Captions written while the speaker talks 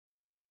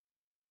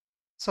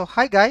So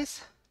hi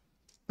guys,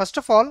 first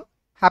of all,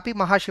 happy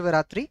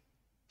Mahashivaratri.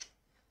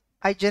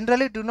 I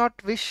generally do not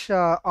wish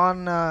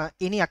on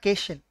any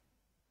occasion,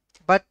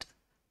 but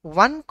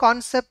one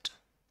concept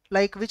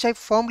like which I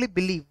firmly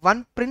believe,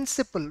 one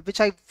principle which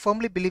I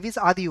firmly believe is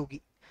Adi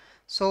Yogi.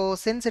 So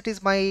since it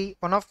is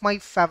one of my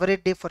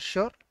favorite day for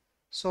sure,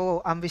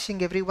 so I'm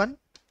wishing everyone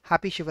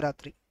happy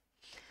Shivaratri.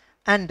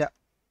 And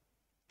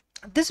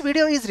this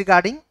video is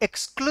regarding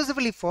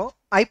exclusively for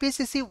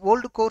IPCC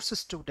World Course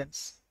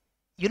students.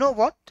 You know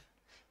what?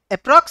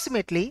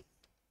 Approximately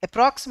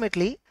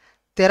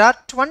there are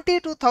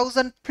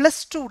 22,000 plus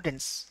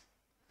students.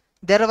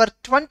 There were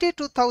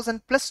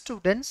 22,000 plus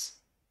students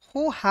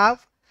who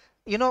have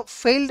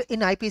failed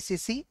in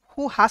IPCC,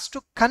 who has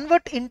to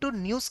convert into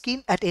new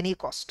scheme at any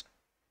cost,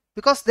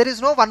 because there is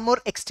no one more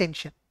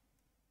extension.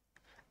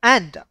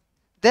 And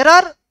there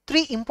are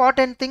three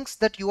important things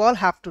that you all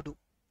have to do.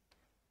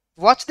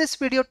 Watch this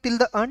video till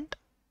the end.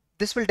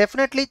 This will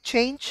definitely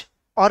change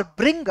or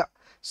bring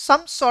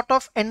some sort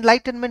of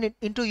enlightenment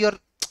into your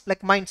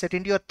mindset,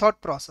 into your thought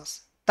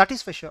process. That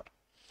is for sure.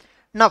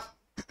 Now,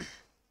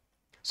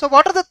 so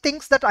what are the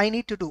things that I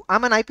need to do?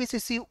 I'm an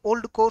IPCC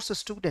old course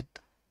student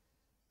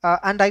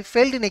and I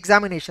failed in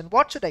examination.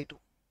 What should I do?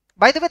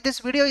 By the way, this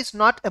video is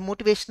not a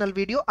motivational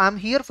video. I'm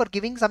here for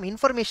giving some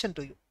information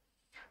to you,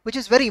 which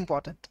is very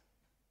important.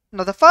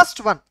 Now, the first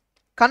one,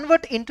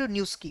 convert into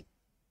new scheme.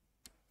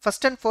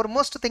 First and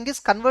foremost thing is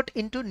convert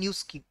into new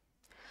scheme.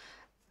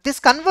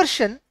 This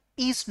conversion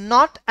is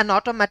not an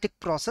automatic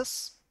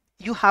process.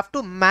 You have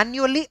to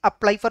manually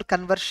apply for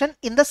conversion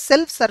in the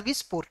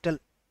self-service portal.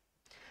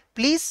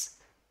 Please,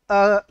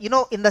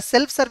 in the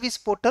self-service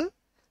portal,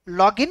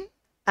 log in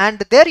and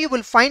there you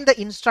will find the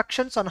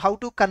instructions on how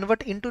to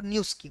convert into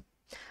new scheme.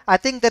 I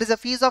think there is a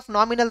fees of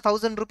nominal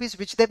 1,000 rupees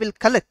which they will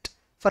collect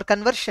for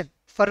conversion,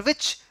 for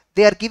which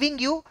they are giving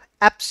you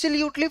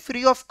absolutely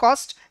free of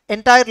cost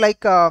entire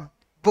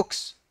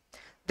books.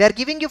 They are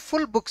giving you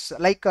full books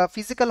like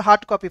physical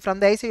hard copy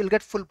from the icai. You will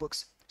get full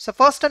books. So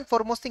first and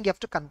foremost thing, you have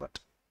to convert.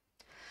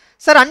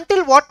 Sir,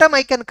 until what time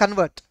I can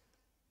convert?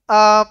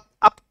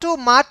 Up to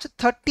March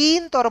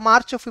 13th or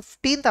March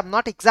 15th, I'm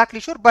not exactly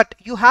sure, but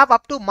you have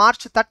up to March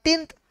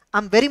 13th.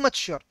 I'm very much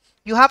sure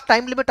you have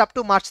time limit up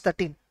to March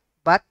 13th,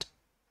 but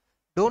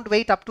don't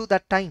wait up to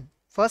that time.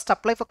 First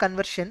apply for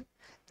conversion,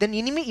 then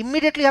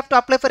immediately you have to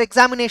apply for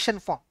examination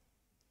form.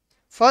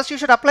 First you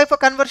should apply for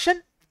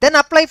conversion, then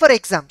apply for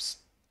exams.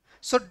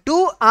 So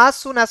do as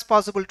soon as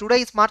possible.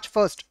 Today is March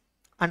 1st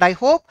and I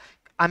hope,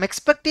 I'm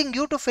expecting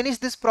you to finish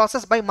this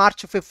process by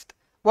March 5th.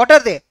 What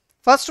are they?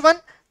 First one,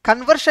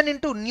 conversion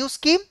into new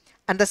scheme,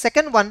 and the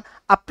second one,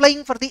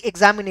 applying for the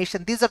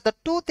examination. These are the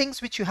two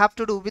things which you have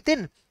to do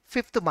within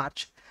 5th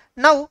March.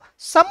 Now,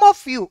 some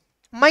of you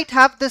might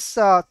have this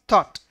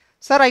thought,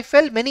 sir, I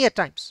failed many a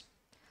times.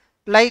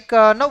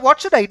 Now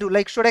what should I do?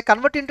 Should I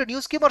convert into new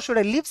scheme or should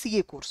I leave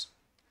CA course?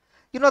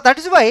 That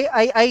is why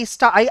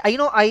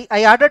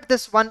I added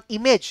this one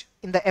image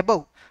in the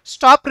above.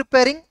 Stop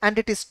preparing and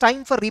it is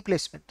time for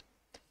replacement.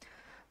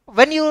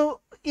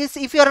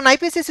 If you are an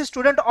IPCC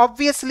student,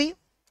 obviously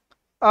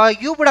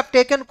you would have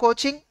taken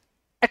coaching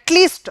at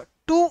least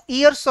 2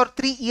 years or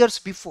 3 years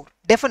before,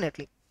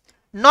 definitely.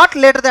 Not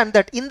later than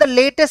that. In the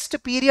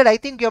latest period, I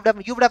think you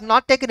would have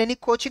not taken any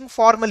coaching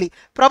formally.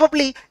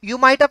 Probably you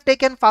might have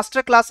taken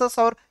faster classes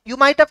or you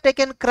might have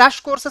taken crash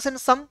courses in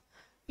some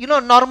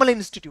normal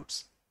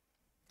institutes.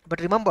 But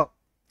remember,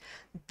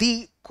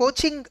 the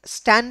coaching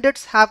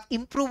standards have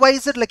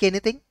improvised like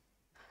anything,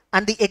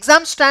 and the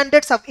exam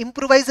standards have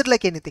improvised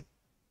like anything.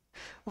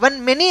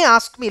 When many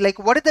ask me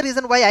what is the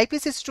reason why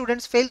IPCC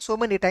students fail so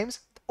many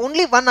times,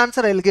 only one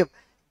answer I'll give.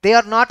 They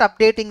are not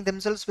updating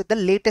themselves with the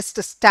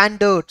latest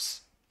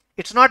standards.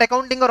 It's not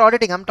accounting or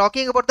auditing. I'm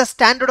talking about the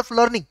standard of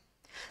learning.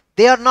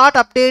 They are not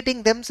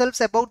updating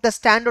themselves about the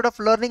standard of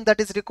learning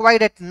that is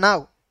required at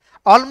now.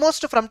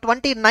 Almost from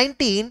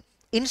 2019,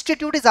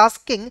 institute is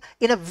asking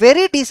in a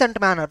very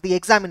decent manner the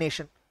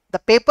examination. The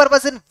paper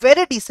was in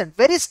very decent,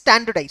 very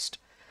standardized.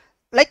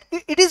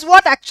 It is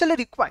what actually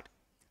required.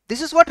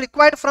 This is what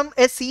required from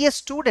a CA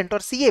student or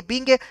CA.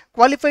 Being a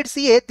qualified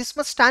CA, this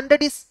much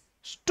standard is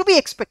to be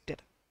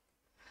expected.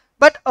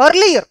 But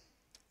earlier,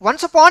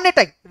 once upon a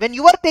time, when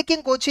you were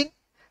taking coaching,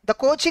 the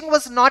coaching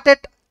was not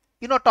at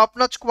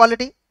top-notch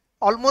quality,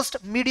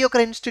 almost mediocre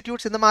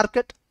institutes in the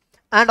market,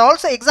 and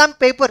also exam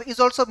paper is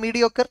also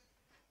mediocre.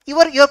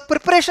 Your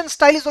preparation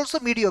style is also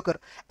mediocre.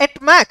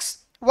 At max,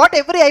 what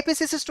every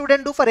IPCC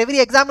student do for every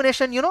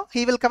examination,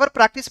 he will cover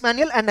practice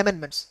manual and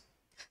amendments.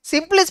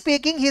 Simply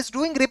speaking, he is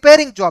doing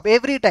repairing job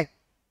every time.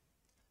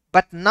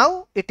 But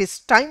now it is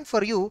time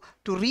for you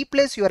to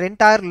replace your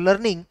entire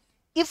learning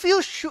if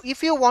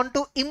you want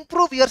to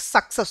improve your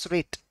success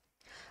rate.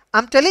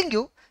 I'm telling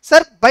you,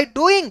 sir, by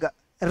doing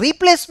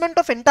replacement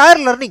of entire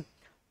learning,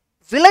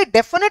 will I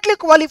definitely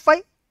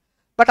qualify?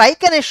 But I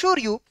can assure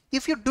you,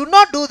 if you do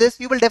not do this,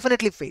 you will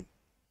definitely fail.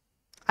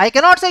 I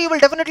cannot say you will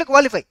definitely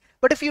qualify,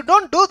 but if you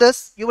don't do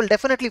this, you will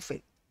definitely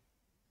fail.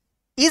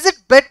 Is it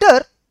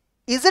better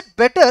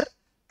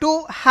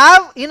to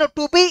have,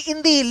 to be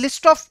in the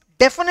list of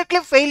definitely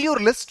failure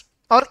list,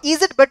 or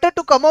is it better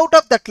to come out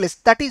of that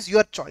list? That is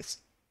your choice.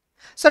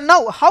 So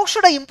now how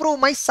should I improve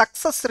my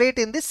success rate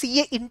in the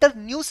CA inter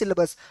new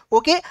syllabus?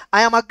 Okay,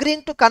 I am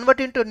agreeing to convert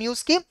into a new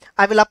scheme.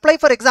 I will apply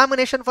for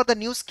examination for the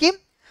new scheme.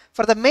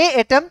 For the May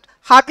attempt,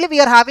 hardly we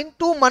are having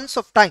 2 months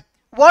of time.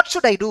 What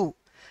should I do?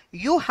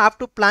 You have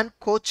to plan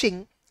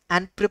coaching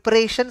and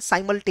preparation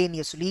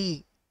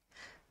simultaneously.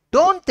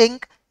 Don't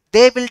think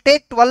they will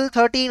take 12,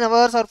 13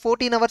 hours or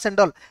 14 hours and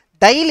all.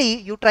 Daily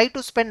you try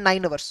to spend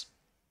 9 hours.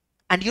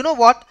 And you know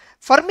what?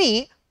 For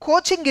me,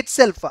 coaching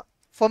itself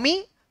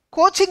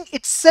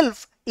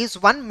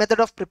is one method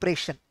of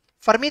preparation.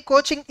 For me,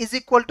 coaching is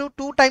equal to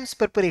 2 times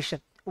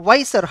preparation.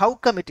 Why, sir? How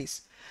come it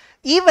is?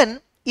 Even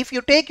if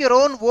you take your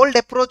own old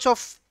approach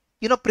of,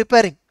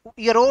 preparing,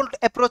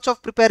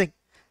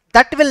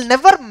 that will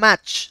never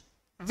match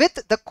with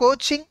the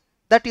coaching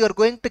that you are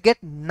going to get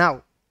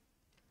now.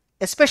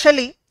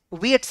 Especially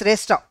we at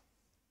Shreshta,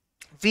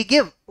 we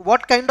give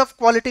what kind of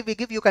quality we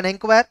give. You can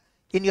inquire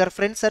in your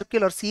friend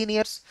circle or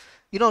seniors.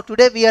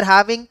 Today we are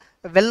having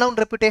a well-known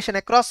reputation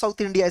across South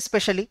India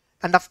especially,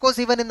 and of course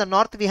even in the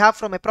north we have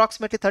from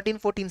approximately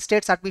 13-14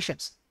 states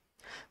admissions.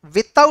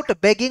 Without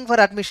begging for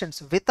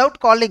admissions, without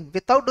calling,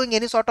 without doing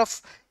any sort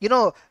of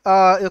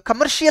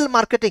commercial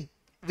marketing,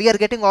 we are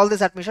getting all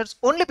these admissions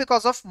only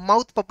because of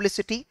mouth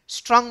publicity,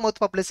 strong mouth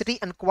publicity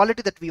and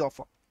quality that we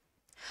offer.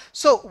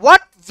 So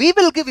what we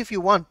will give, if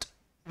you want,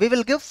 we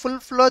will give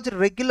full-fledged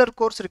regular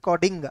course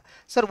recording.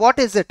 Sir, what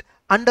is it?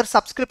 Under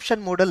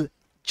subscription model.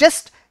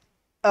 Just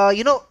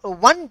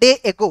 1 day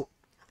ago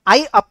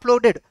I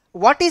uploaded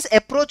what is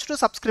approach to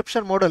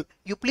subscription model.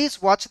 You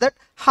please watch that.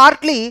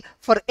 Hardly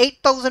for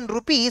 8,000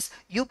 rupees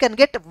you can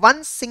get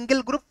one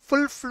single group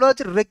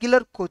full-fledged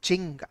regular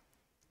coaching.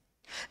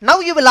 Now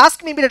you will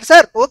ask me,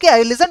 sir, okay,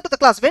 I listen to the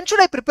class, when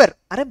should I prepare?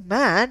 Arey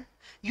man,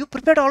 you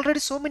prepared already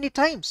so many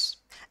times.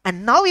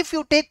 And now if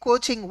you take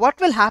coaching, what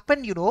will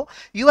happen? Your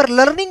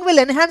learning will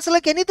enhance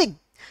like anything.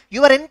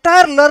 Your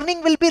entire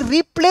learning will be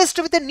replaced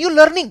with a new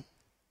learning,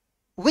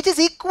 which is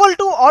equal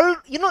to all,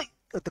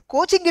 the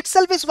coaching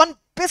itself is one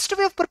best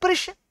way of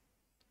preparation.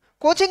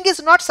 Coaching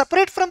is not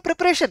separate from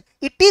preparation.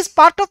 It is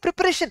part of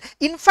preparation.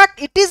 In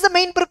fact, it is the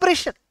main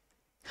preparation.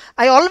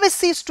 I always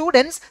see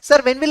students, sir,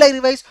 when will I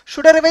revise?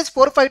 Should I revise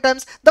 4 or 5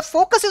 times? The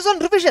focus is on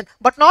revision,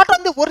 but not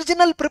on the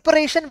original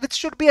preparation, which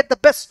should be at the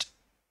best.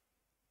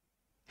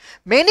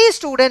 Many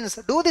students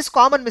do this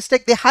common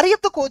mistake. They hurry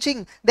up the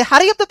coaching, they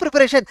hurry up the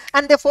preparation,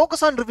 and they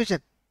focus on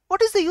revision.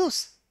 What is the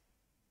use?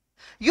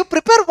 You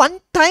prepare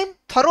one time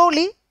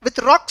thoroughly with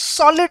rock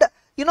solid,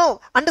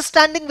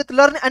 understanding with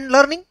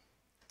learning.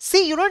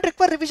 See, you don't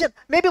require revision.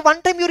 Maybe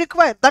one time you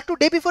require, that too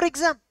day before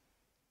exam.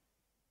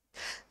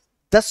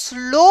 The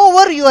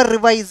slower you are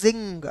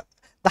revising,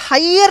 the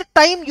higher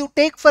time you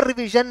take for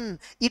revision,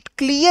 it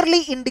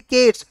clearly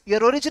indicates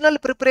your original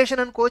preparation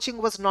and coaching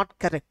was not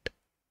correct.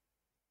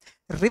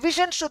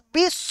 Revision should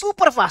be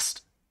super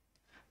fast.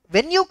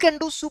 When you can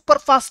do super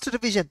fast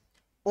revision?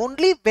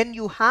 Only when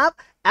you have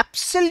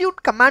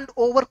absolute command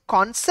over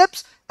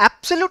concepts,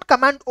 absolute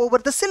command over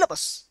the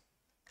syllabus,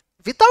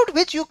 without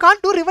which you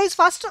can't do revise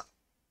faster.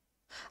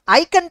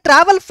 I can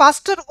travel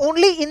faster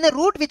only in a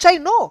route which I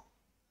know.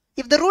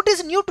 If the route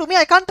is new to me,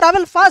 I can't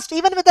travel fast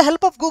even with the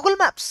help of Google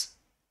Maps.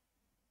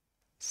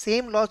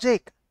 Same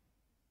logic.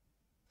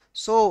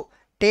 So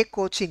take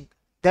coaching.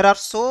 There are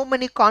so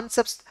many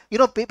concepts,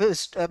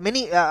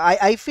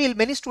 I feel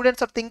many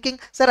students are thinking,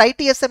 sir,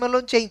 ITSM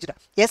alone changed.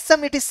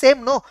 SM it is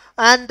same, no,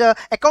 and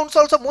accounts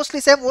also mostly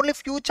same, only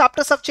few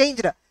chapters have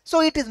changed.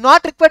 So it is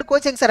not required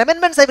coaching, sir,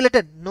 amendments I will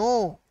attend.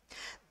 No,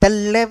 the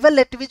level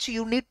at which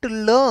you need to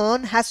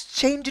learn has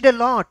changed a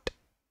lot.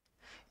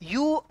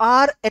 You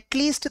are at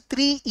least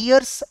 3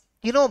 years,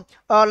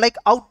 like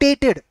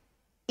outdated.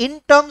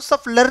 In terms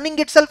of learning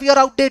itself, you are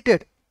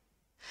outdated.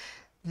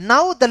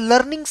 Now the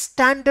learning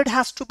standard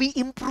has to be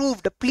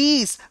improved.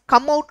 Please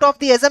come out of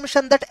the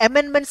assumption that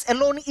amendments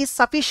alone is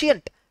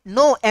sufficient.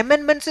 No,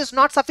 amendments is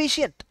not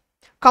sufficient.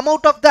 Come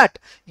out of that.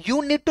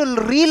 You need to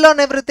relearn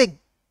everything.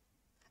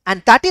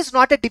 And that is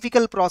not a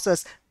difficult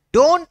process.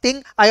 Don't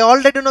think I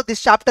already know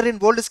this chapter in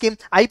bold scheme.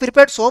 I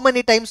prepared so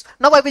many times.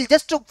 Now I will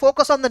just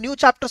focus on the new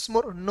chapters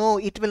more. No,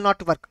 it will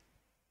not work.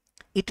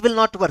 It will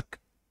not work.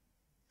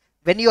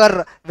 When you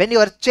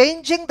are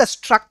changing the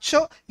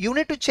structure, you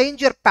need to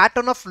change your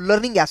pattern of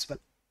learning as well.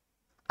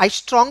 I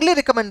strongly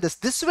recommend this.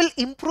 This will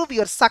improve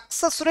your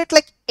success rate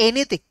like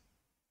anything.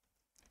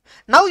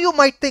 Now you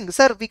might think,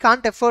 sir, we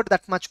can't afford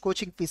that much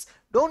coaching fees.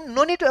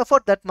 No need to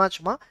afford that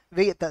much, ma.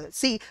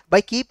 See,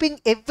 by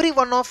keeping every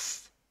one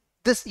of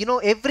this,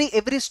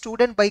 every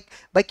student,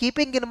 by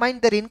keeping in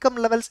mind their income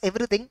levels,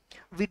 everything,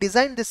 we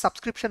designed this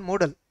subscription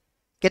model.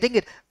 Getting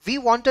it? We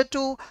wanted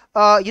to,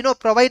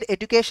 provide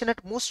education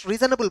at most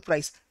reasonable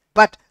price.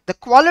 But the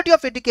quality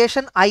of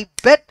education, I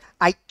bet,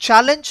 I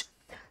challenge,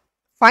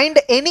 find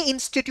any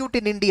institute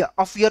in India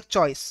of your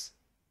choice,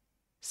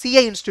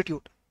 CA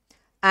institute,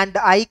 and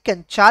I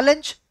can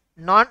challenge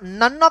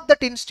none of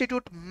that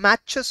institute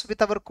matches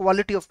with our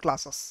quality of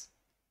classes.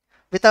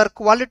 with our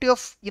quality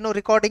of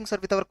recordings, or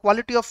with our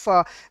quality of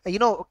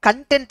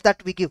content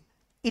that we give,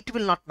 it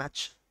will not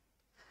match.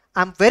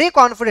 I'm very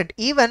confident.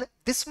 Even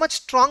this much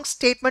strong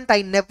statement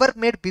I never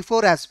made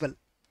before as well.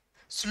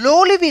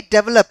 Slowly we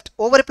developed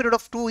over a period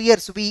of 2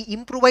 years. We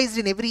improvised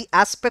in every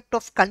aspect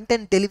of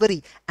content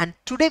delivery, and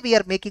today we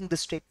are making this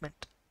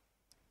statement.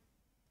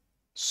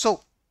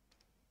 So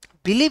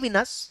believe in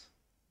us,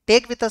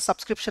 take with a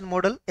subscription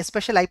model,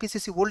 especially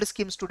IPCC old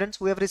scheme students,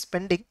 whoever is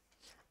spending,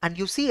 and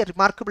you see a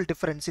remarkable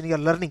difference in your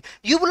learning.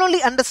 You will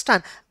only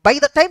understand by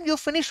the time you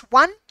finish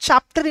one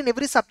chapter in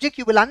every subject.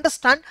 You will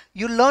understand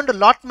you learned a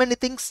lot many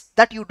things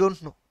that you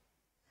don't know.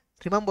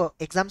 Remember,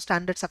 exam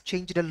standards have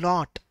changed a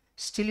lot.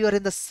 Still you are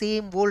in the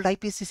same old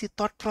IPCC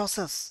thought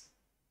process,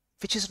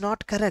 which is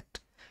not correct.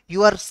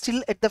 You are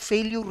still at the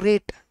failure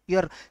rate.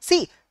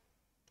 See,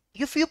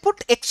 if you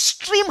put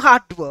extreme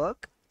hard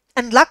work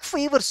and luck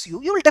favors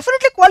you, you will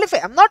definitely qualify.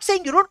 I'm not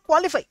saying you don't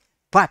qualify,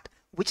 but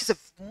which is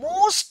a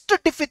most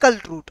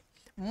difficult route,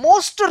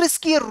 most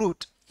riskier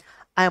route.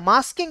 I am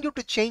asking you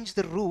to change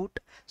the route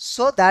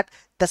so that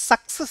the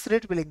success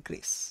rate will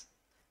increase.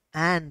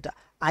 And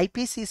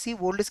IPCC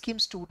old scheme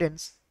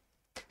students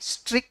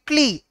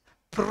strictly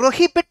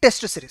prohibit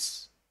test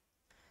series.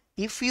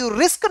 If you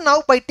risk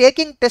now by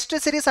taking test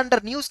series under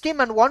new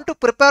scheme and want to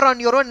prepare on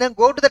your own, then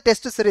go to the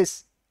test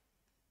series.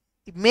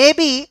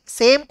 Maybe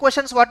same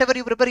questions, whatever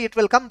you prepare, it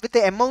will come with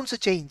the amounts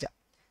change,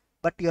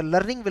 but your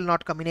learning will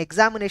not come. In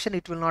examination,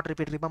 it will not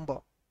repeat. Remember,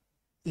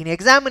 in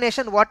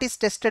examination, what is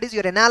tested is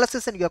your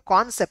analysis and your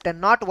concept,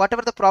 and not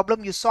whatever the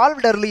problem you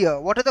solved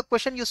earlier, what are the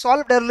question you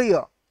solved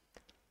earlier.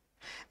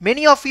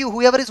 Many of you,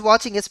 whoever is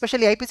watching,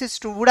 especially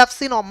IPCC, would have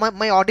seen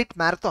my audit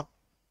marathon.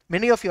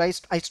 Many of you,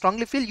 I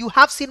strongly feel you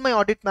have seen my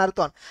audit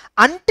marathon.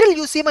 Until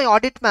you see my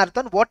audit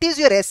marathon, what is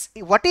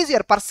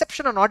your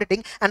perception on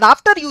auditing? And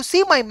after you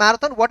see my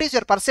marathon, what is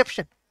your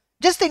perception?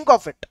 Just think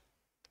of it.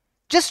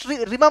 Just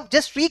remember,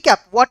 just recap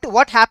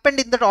what happened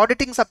in that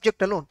auditing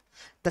subject alone.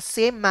 The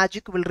same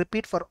magic will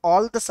repeat for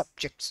all the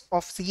subjects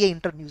of CA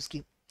Inter New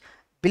Scheme.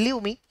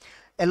 Believe me,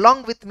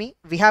 along with me,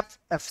 we have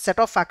a set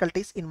of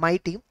faculties in my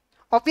team.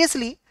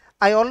 Obviously,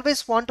 I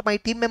always want my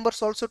team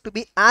members also to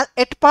be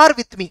at par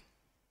with me,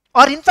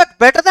 or in fact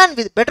better than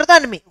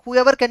me.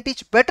 Whoever can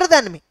teach better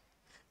than me.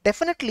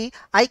 Definitely,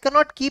 I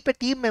cannot keep a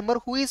team member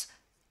who is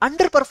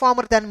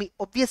underperformer than me.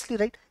 Obviously,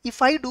 right?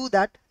 If I do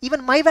that,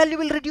 even my value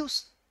will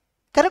reduce.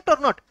 Correct or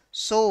not?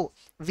 So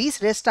we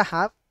Shrestha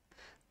have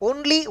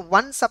only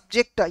one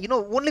subject,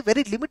 only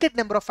very limited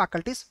number of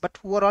faculties, but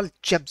who are all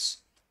gems,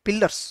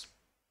 pillars.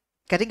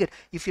 Getting it?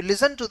 If you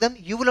listen to them,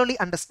 you will only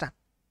understand.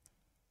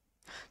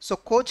 So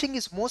coaching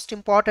is most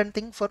important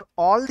thing for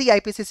all the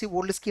IPCC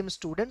old scheme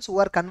students who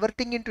are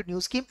converting into new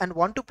scheme and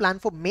want to plan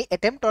for May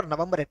attempt or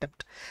November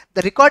attempt.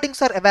 The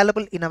recordings are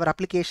available in our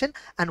application.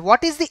 And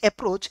what is the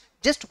approach?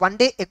 Just one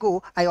day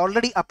ago, I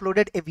already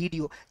uploaded a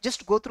video.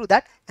 Just go through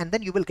that and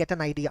then you will get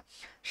an idea.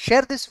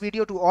 Share this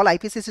video to all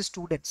IPCC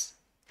students.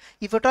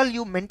 If at all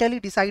you mentally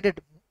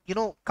decided,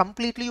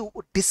 completely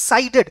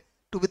decided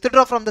to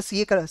withdraw from the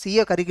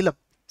CA curriculum,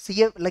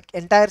 CA, like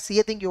entire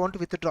CA thing you want to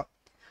withdraw,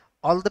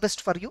 all the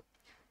best for you.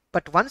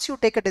 But once you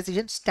take a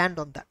decision, stand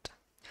on that.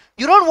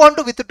 You don't want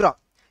to withdraw.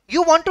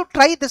 You want to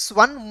try this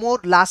one more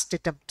last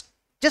attempt.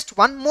 Just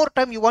one more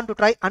time you want to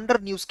try under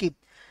new scheme.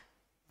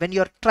 When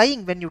you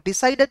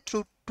decided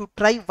to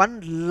try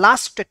one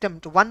last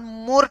attempt, one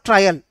more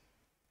trial,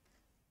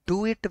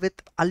 do it with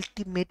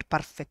ultimate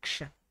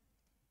perfection.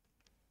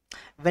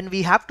 When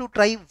we have to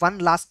try one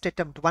last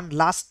attempt, one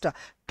last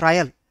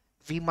trial,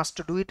 we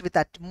must do it with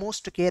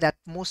utmost care,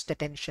 utmost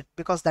attention,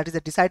 because that is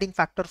a deciding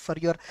factor for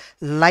your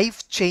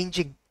life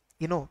changing.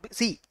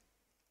 See,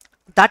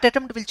 that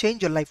attempt will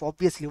change your life,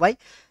 obviously. Why?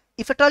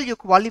 If at all you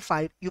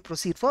qualified, you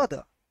proceed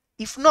further.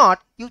 If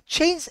not, you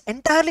change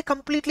entirely,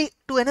 completely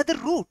to another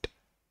route.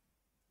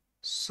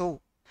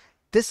 So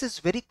this is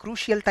very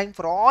crucial time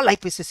for all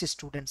IPCC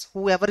students,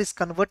 whoever is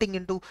converting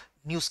into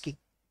new scheme.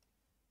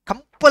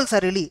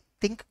 Compulsorily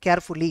think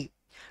carefully.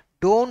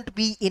 Don't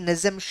be in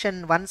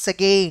assumption once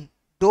again.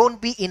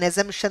 Don't be in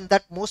assumption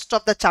that most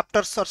of the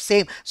chapters are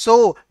same.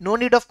 So no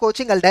need of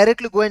coaching. I'll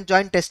directly go and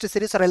join test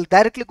series, or I'll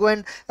directly go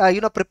and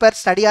prepare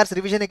study hours,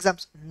 revision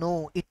exams.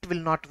 No, it will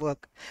not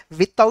work.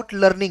 Without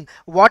learning,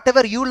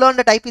 whatever you learned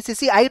at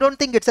IPCC, I don't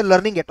think it's a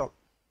learning at all,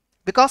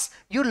 because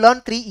you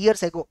learned 3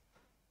 years ago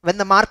when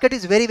the market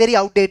is very, very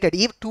outdated.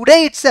 If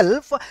today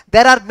itself,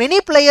 there are many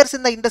players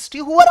in the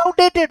industry who are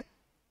outdated,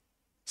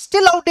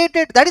 still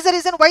outdated. That is the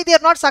reason why they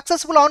are not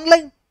successful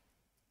online.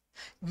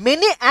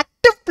 Many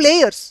active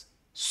players,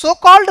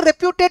 so-called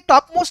reputed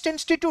topmost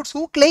institutes,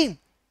 who claim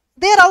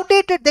they are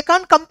outdated, they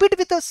can't compete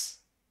with us.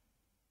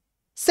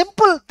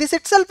 Simple. This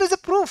itself is a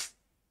proof.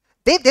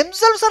 They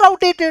themselves are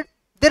outdated.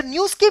 Their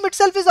new scheme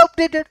itself is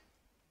outdated.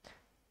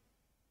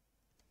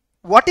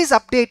 What is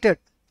updated?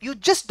 You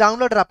just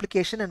download our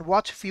application and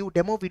watch few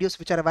demo videos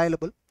which are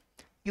available.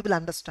 You will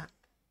understand.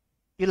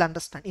 You'll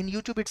understand. In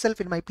YouTube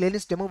itself, in my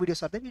playlist, demo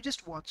videos are there. You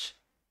just watch.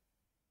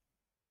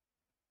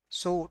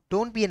 So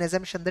don't be an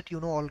assumption that you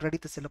know already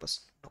the syllabus.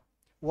 No.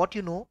 What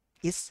you know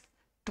is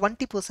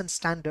 20%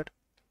 standard.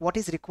 What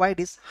is required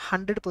is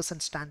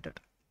 100% standard.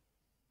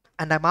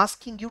 And I'm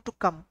asking you to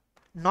come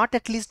not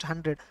at least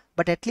 100,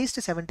 but at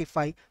least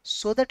 75,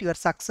 so that your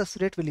success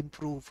rate will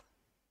improve.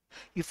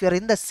 If you're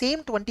in the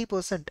same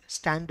 20%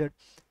 standard,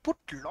 put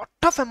lot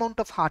of amount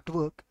of hard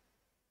work,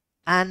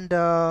 and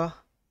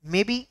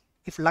maybe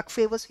if luck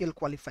favors, you'll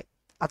qualify.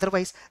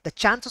 Otherwise, the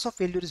chances of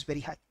failure is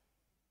very high.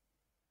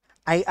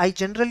 I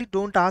generally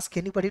don't ask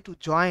anybody to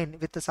join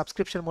with the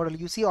subscription model.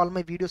 You see all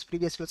my videos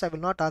previously, so I will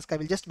not ask. I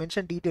will just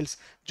mention details.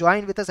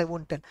 Join with us, I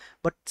won't tell.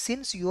 But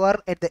since you are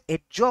at the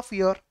edge of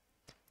your,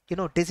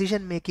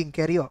 decision making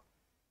career,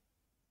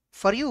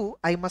 for you,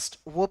 I must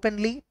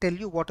openly tell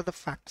you what are the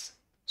facts.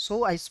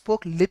 So I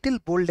spoke little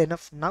bold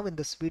enough now in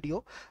this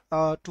video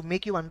to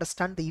make you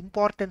understand the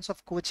importance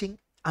of coaching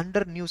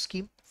under new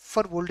scheme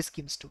for old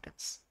scheme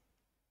students.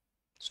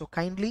 So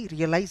kindly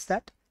realize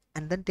that,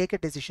 and then take a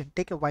decision,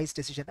 take a wise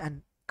decision.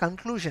 And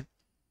conclusion,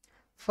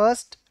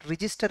 first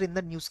register in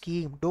the new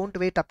scheme. Don't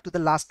wait up to the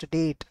last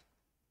date.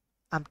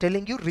 I'm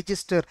telling you,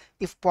 register.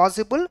 If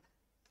possible,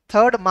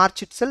 3rd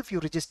March itself you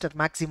register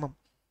maximum,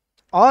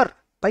 or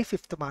by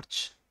 5th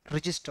March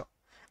register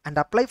and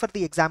apply for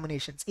the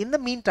examinations. In the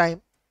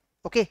meantime,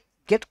 okay,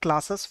 get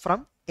classes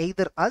from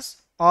either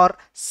us or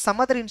some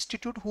other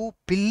institute who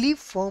believe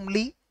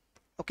firmly,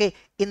 okay,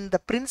 in the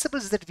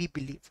principles that we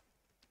believe.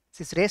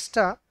 See,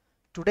 Shreshta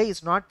today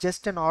is not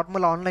just a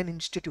normal online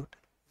institute.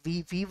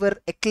 We were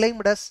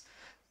acclaimed as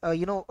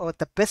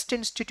the best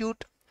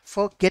institute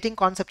for getting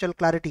conceptual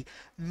clarity.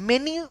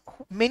 Many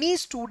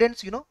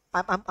students,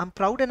 I'm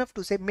proud enough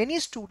to say, many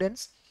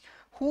students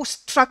who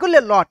struggle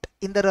a lot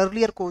in their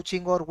earlier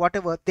coaching or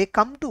whatever, they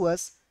come to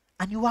us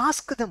and you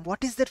ask them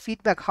what is their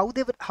feedback, how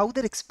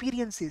their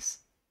experience is,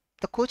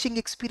 the coaching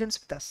experience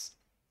with us.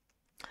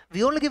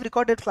 We only give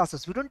recorded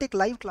classes. We don't take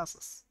live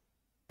classes.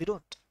 We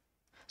don't.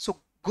 So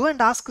go and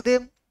ask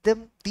them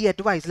the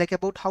advice, like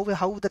about how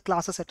the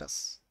classes at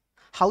us,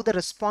 how the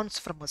response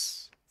from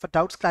us for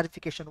doubts,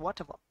 clarification,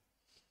 whatever.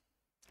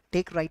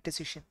 Take right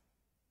decision.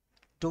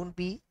 Don't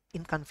be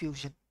in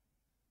confusion.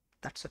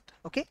 That's it.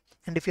 Okay.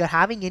 And if you're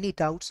having any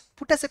doubts,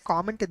 put as a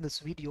comment in this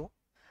video.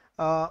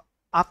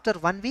 After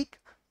 1 week,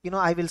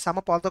 I will sum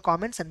up all the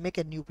comments and make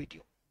a new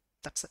video.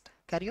 That's it.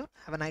 Carry on.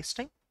 Have a nice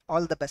time.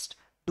 All the best.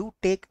 Do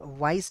take a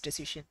wise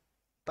decision.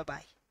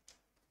 Bye-bye.